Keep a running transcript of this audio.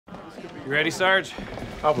You ready, Sarge?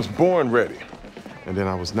 I was born ready. And then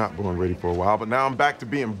I was not born ready for a while, but now I'm back to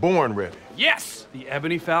being born ready. Yes! The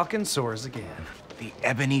Ebony Falcon soars again. The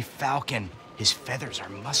Ebony Falcon. His feathers are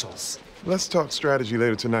muscles. Let's talk strategy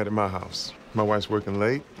later tonight at my house. My wife's working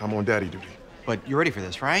late. I'm on daddy duty. But you're ready for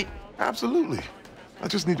this, right? Absolutely. I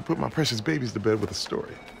just need to put my precious babies to bed with a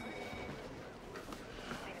story.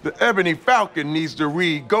 The Ebony Falcon needs to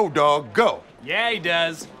read Go Dog Go. Yeah, he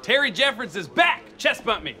does. Terry Jeffords is back. Chest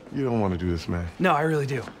bump me. You don't want to do this, man. No, I really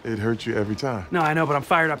do. It hurts you every time. No, I know, but I'm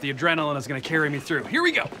fired up. The adrenaline is going to carry me through. Here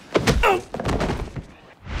we go. Oh.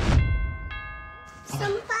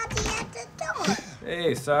 Somebody at the door.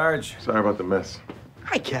 Hey, Sarge. Sorry about the mess.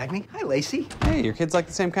 Hi, Cagney. Hi, Lacey. Hey, your kids like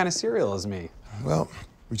the same kind of cereal as me. Well,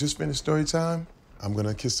 we just finished story time. I'm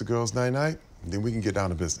gonna kiss the girls night-night, and then we can get down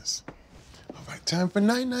to business. All right, time for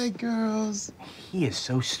night-night, girls. He is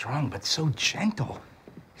so strong, but so gentle.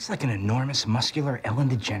 He's like an enormous, muscular Ellen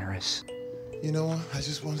DeGeneres. You know what? I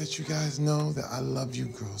just want to let you guys know that I love you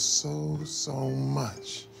girls so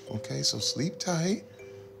much. Okay, so sleep tight.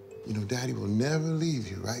 You know, Daddy will never leave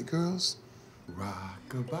you, right, girls?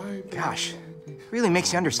 Rock-a-bye. Gosh, really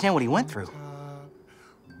makes you understand what he went through.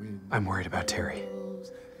 I'm worried about Terry.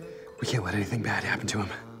 We can't let anything bad happen to him.